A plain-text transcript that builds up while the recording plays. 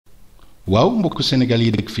waaw mbokk Sénégal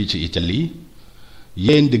yi dëkk fii ci Italie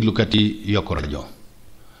yéen déglukat yi yokk rajo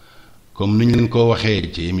comme ni ñu leen ko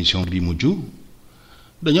waxee ci émission bi mujj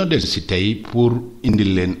dañoo del si tey pour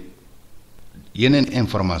indil leen yeneen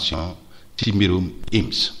information ci mbirum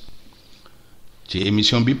INPS ci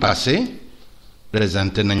émission bi passé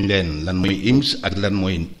présenté nañ leen lan mooy INPS ak lan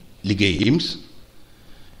mooy liggéey INPS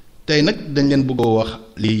tey nag dañ leen bëggoo wax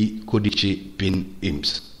li CODICE PIN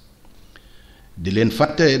INPS di leen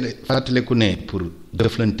fàttaleku ne pour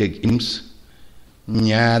jëflanteeg INPS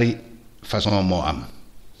ñaari façon moo am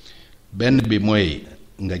benn bi mooy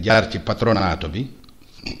nga jaar ci patronato bi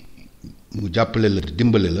mu jàppale la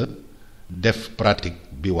dimbale la def pratique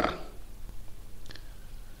bi war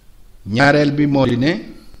ñaareel bi moo di ne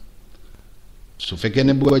su fekkee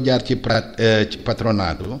ne bëggoo jaar ci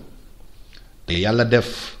patronato te yàlla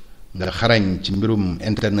def nga xarañ ci mbirum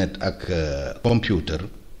internet ak computer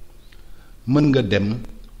mën nga dem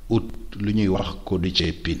ut lu ñuy wax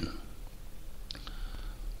CODICE PIN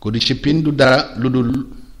CODICE PIN du dara lu dul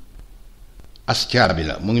as caabi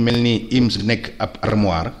la mu ngi mel ni INPS nekk ab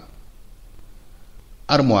armoire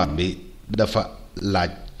bi dafa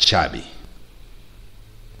laaj caabi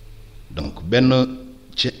donc benn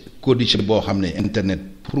ci CODICE boo xam ne internet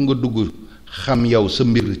pour nga dugg xam yow sa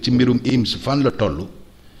mbir ci mbirum INPS fan la toll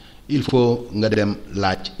il faut nga dem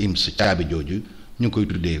laaj INPS caabi jooju ñu koy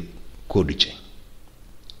tuddee CODICE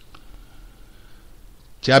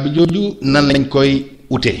caabi jooju nan lañ koy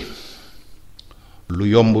ute lu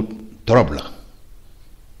yomb trop la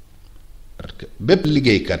parce que bépp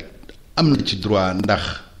liggéeykat am na ci droit ndax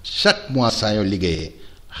chaque mois saa yoo liggéeyee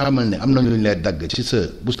xamal ne am na lu ñu lay dagg ci sa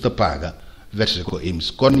busta paaga versé ko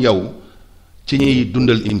INPS kon yow ci ñuy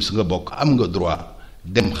dundal INPS nga bokk am nga droit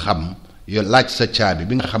dem xam yow laaj sa caabi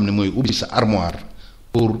bi nga xam ne mooy ubbi sa armoire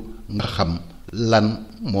pour nga xam lan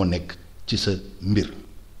moo nekk ci sa mbir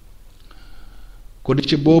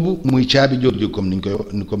CODICE boobu muy caabi jooju comme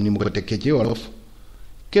ni mu ko tekkee ci wolof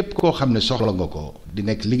képp koo xam ne soxla nga ko di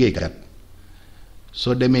nekk liggéeykat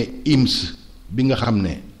soo demee INPS bi nga xam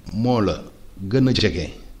ne moo la gën a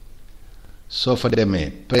jege soo fa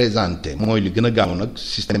demee présenté mooy li gën a gaaw nag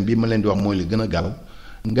système bi ma leen di wax mooy li gën a gaaw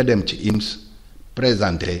nga dem ci INPS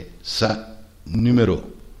présenté sa numéro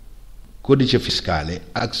codice fiscale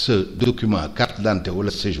ak sa document carte d'identité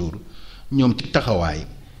wala séjour ñoom ci taxawaay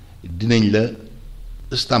dinañ la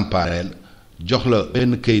stampareel jox la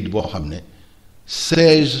benn kayit boo xam ne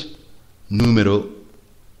 16 numéro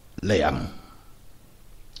lay am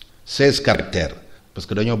 16 caractères parce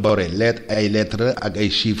que dañoo boole ay lettres ak ay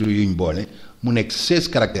chiffres yuñ boole mu nekk 16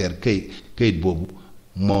 caractères kayit boobu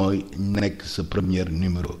mooy nekk sa premier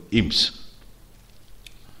numéro INPS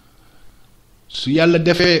su yàlla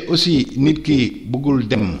defee aussi nit ki bëggul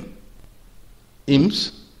dem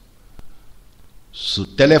INPS su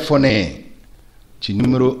téléphoné ci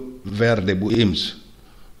numéro verde bu INPS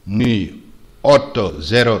muy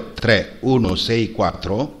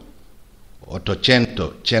 803-164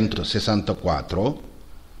 800-164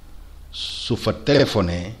 su fa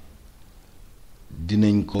téléphoné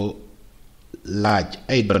dinañ ko laaj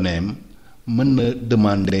ay données mën na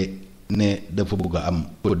demander ne dafa bëgg a am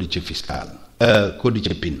CODICE fiscal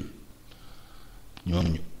CODICE PIN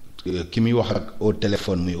ñooñu ki muy wax ak au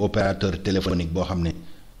téléphone muy opérateur téléphonique boo xam ne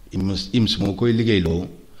INPS moo koy liggéeyloo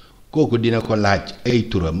kooku dina ko laaj ay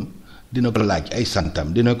turam dina ko laaj ay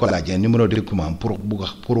santam dina ko laaj ay numéro de document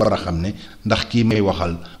pour war a xam ne ndax kii may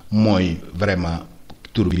waxal mooy vraiment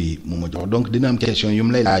tur bi mu ma jox donc dina am question yu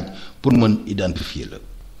mu lay laaj pour mën identifier la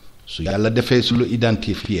su yàlla defee su la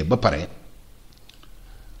identifier ba pare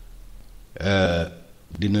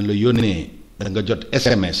dina la yónnee da nga jot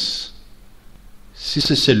SMS si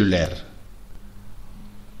sa cellulaire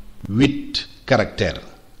 8 caractères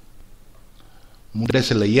mu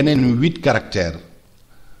dese la yeneen 8 caractères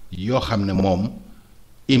yoo xam ne moom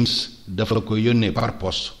INPS dafa la ko yónnee par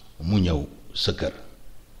poste mu ñëw sa kër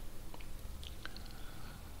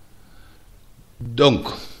donc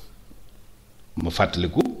ma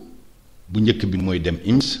fàttaliku bu njëkk bi mooy dem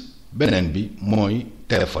INPS beneen bi mooy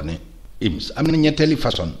téléphoner INPS am na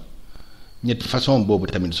ñetti façon boobu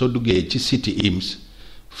tamit soo duggee ci site INPS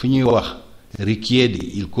fi ñuy wax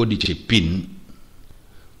richiedi il codice PIN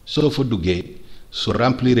soo fa duggee su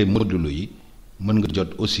remplir module yi mën nga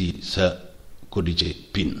jot aussi sa CODICE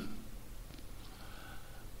PIN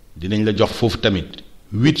dinañ la jox foofu tamit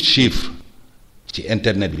 8 chiffres ci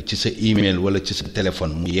internet bi ci sa email wala ci sa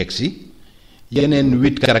téléphone mu yegg si yeneen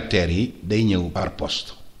 8 caractères yi day ñëw par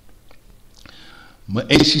poste ma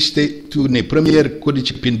insister tout ne première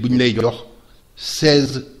CODICE PIN bu ñu lay jox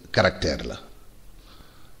 16 caractères la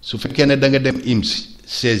su fekkee ne da nga dem INPS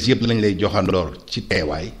 16 yëpp lañ lay joxandoor ci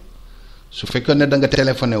teewaay su fekkee ne da nga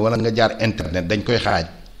téléphoné wala nga jaar internet dañ koy xaaj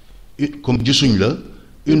comme gisuñ la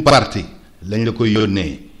une partie lañ la koy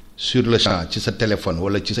yónnee sur le champ ci sa téléphone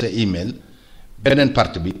wala ci sa email beneen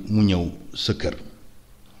partie bi mu ñëw sa kër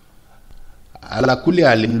ala kulli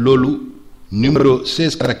haalin loolu numéro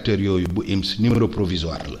 16 caractères yooyu bu IMS numéro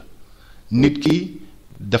provisoire la nit ki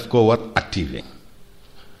daf ko war activer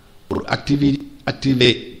pour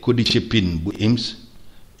activer codice PIN bu IMS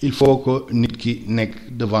il faut que nit ki nekk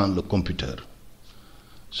devant le computer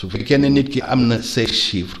su fekkee ne nit ki am na 16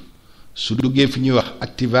 chiffres su duggee fi ñuy wax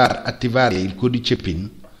attivare il codice PIN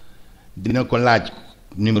dina ko laaj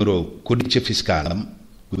numéro codice fiscal am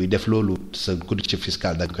kuy def loolu sa codice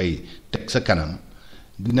fiscal da koy teg sa kanam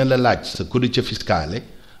dina la laaj sa codice fiscale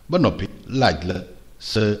ba noppi laaj la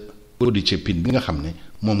sa codice PIN bi nga xam ne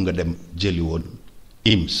moom nga dem jëli woon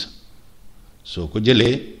IMS soo ko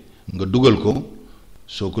jëlee nga dugal ko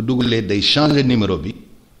soo ko dugalee day changer numéro bi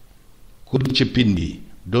codice PIN bi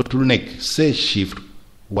dootul nekk 16 chiffres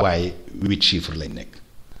waaye 8 chiffres lay nekk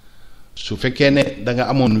su fekkee ne da nga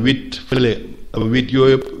amoon 8 fële 8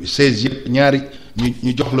 yooyu 16 yëpp ñaari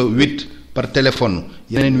ñu jox la 8 par téléphone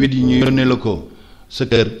yeneen 8 yi ñu yónnee la ko sa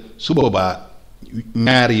kër su boobaa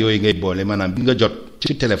ñaari yooyu ngay boole maanaam bi nga jot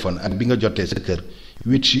ci téléphone ak bi nga jotee sa kër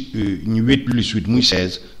 8 plus 8 muy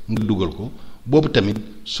 16 nga dugal ko boobu tamit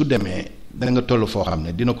su demee da nga toll foo xam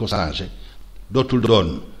ne dina ko changer dootul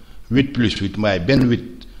doon 8 plus 8 waaye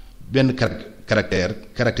benn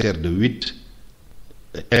caractère de 8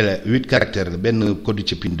 caractères benn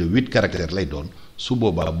codice PIN de 8 caractères lay doon su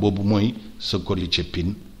boobaa boobu mooy sa codice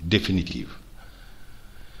PIN définitive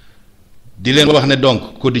di leen wax ne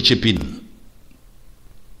donc codice PIN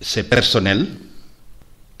c'est personnel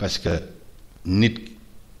parce que nit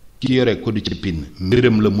ki yore codice PIN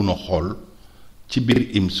mbiram la mun a xool ci biir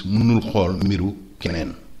IMS mënul xool mbiru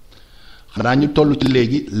keneen xanaa ñu toll ci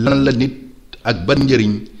léegi lan la nit ak ban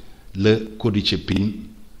njëriñ la codice PIN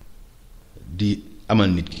di amal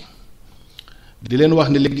nit ki di leen wax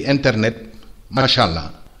ne léegi internet macha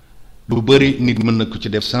allah lu bëri nit mën na ko ci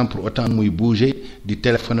def sans pour autant muy bouger di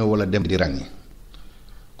téléphoner wala dem di ràññi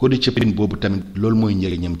codice PIN boobu tamit loolu mooy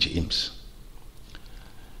njëriñam ci IMS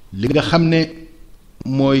li nga xam ne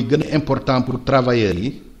mooy gën a important pour travailleurs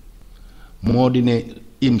yi moo di ne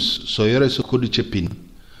IMS soo yore sa codice PIN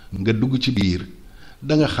nga dugg ci biir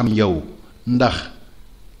da nga xam yow ndax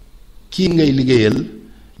kii ngay liggéeyal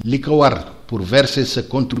li ko war pour verser sa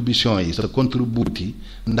contribution yi sa contribut yi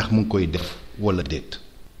ndax mu ngi koy def wala déet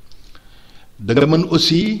da nga mën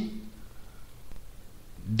aussi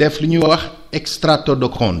def li ñuy wax extrato de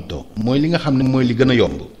compte mooy li nga xam ne mooy li gën a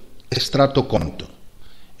yomb extrato compte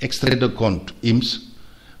extrait de compte IMS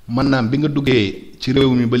maanaam bi nga duggee ci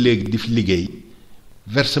réew mi ba léegi di fi liggéey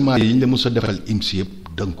versement yi ñu la mës a defal IMS yëpp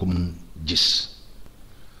da nga ko mën gis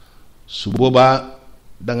su boobaa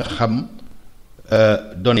da nga xam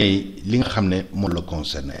données yi li nga xam ne moom la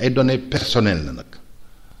concerné ay données personnelles la nag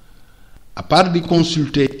à part di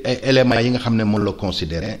consulter ay éléments yi nga xam ne moom la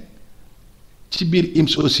considéré ci biir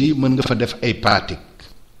IMS aussi mën nga fa def ay pratiques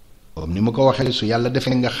comme ni ma ko waxee su yàlla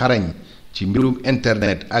defee nga xarañ ci mbirum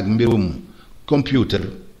internet ak mbirum computer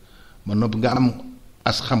ma nopp nga am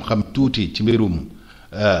as xam-xam tuuti ci mbirum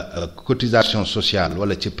cotisation sociale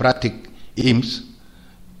wala ci pratique IMS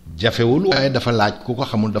jafewul waaye dafa laaj ku ko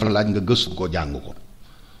xamul dafa laaj nga gëstu ko jàng ko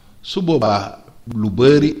su boobaa lu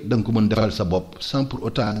bëri da nga ko mën defal sa bopp sans pour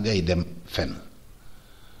autant ngay dem fenn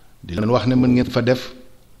di leen wax ne mën ngeen fa def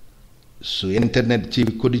su internet ci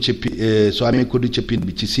codice PIN soo amee codice PIN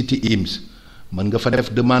bi ci site IMS mën nga fa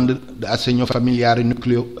def demande de assegno familiare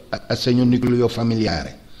nucleo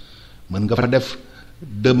familiare mën nga fa def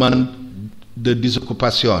demande de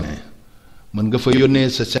disoccupazione mën nga fa yónnee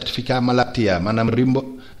sa certificat malattia maanaam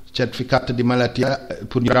certificat di malattia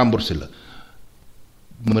pour ñu rembourser la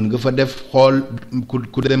mën nga fa def xool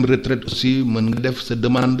ku dem retraite aussi mën nga def sa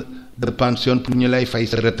demande de pension pour ñu lay fay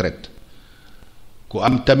sa retraite ku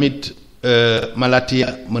am tamit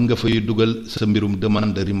malattia mën nga fay dugal sa mbirum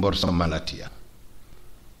demande de remboursement malattia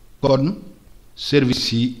kon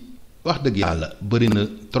service yi wax dëgg yàlla bëri na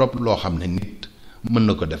trop loo xam ne nit mën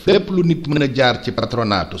na ko def lépp lu nit mën a jaar ci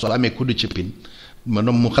patronato soo amee codice PIN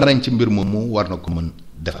maanaam mu xarañ ci mbir moomu war na ko mën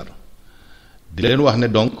defar di leen wax ne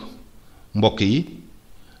donc mbokk yi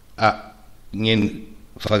ngeen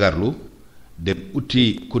fagarlu dem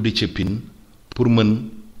uti codice PIN pour mën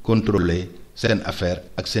contrôler seen affaire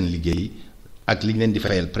ak seen liggéey ak li ñu leen di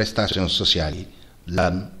fayal prestation sociale yi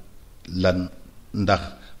lan ndax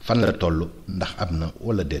fan la toll ndax am na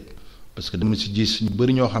wala déet parce que dama si gis ñu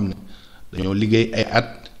bëri ñoo xam ne dañoo liggéey ay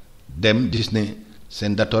at dem gis ne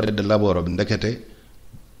seen datore de lavoro bi ndekete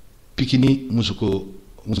Pikini musu ko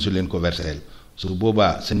musu leen ko verseel su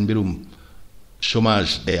boobaa seen mbirum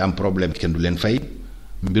chômage day am problème kenn du leen fay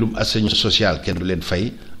mbirum assistance sociale kenn du leen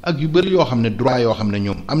fay ak yu bëri yoo xam ne droit yoo xam ne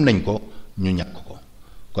ñoom am nañ ko ñu ñàkk ko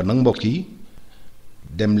kon nag mbokk yi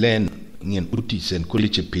dem leen ngeen uti seen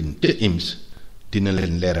CODICE PIN te INPS dina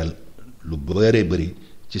leen leeral lu bëree bëri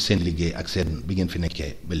ci seen liggéey ak seen bi ngeen fi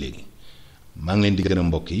nekkee ba léegi maa ngi leen di gërëm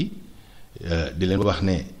mbokk yi di leen wax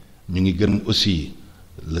ne ñu ngi gërëm aussi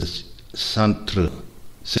le centre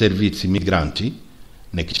service migrants yi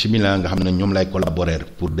nekk ci Milan nga xam ne ñoom lay collaborer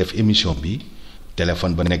pour def émission bi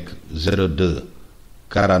téléphone ba nekk 02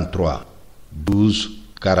 43 12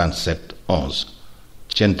 47 11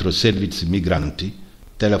 centre service migrants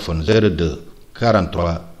téléphone 02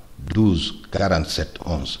 43 12 47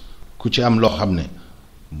 11 ku ci am loo xam ne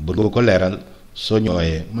bëgg ko leeral soo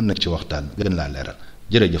ñëwee mën na ci waxtaan gën laa leeral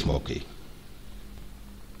jërëjëf mbokk yi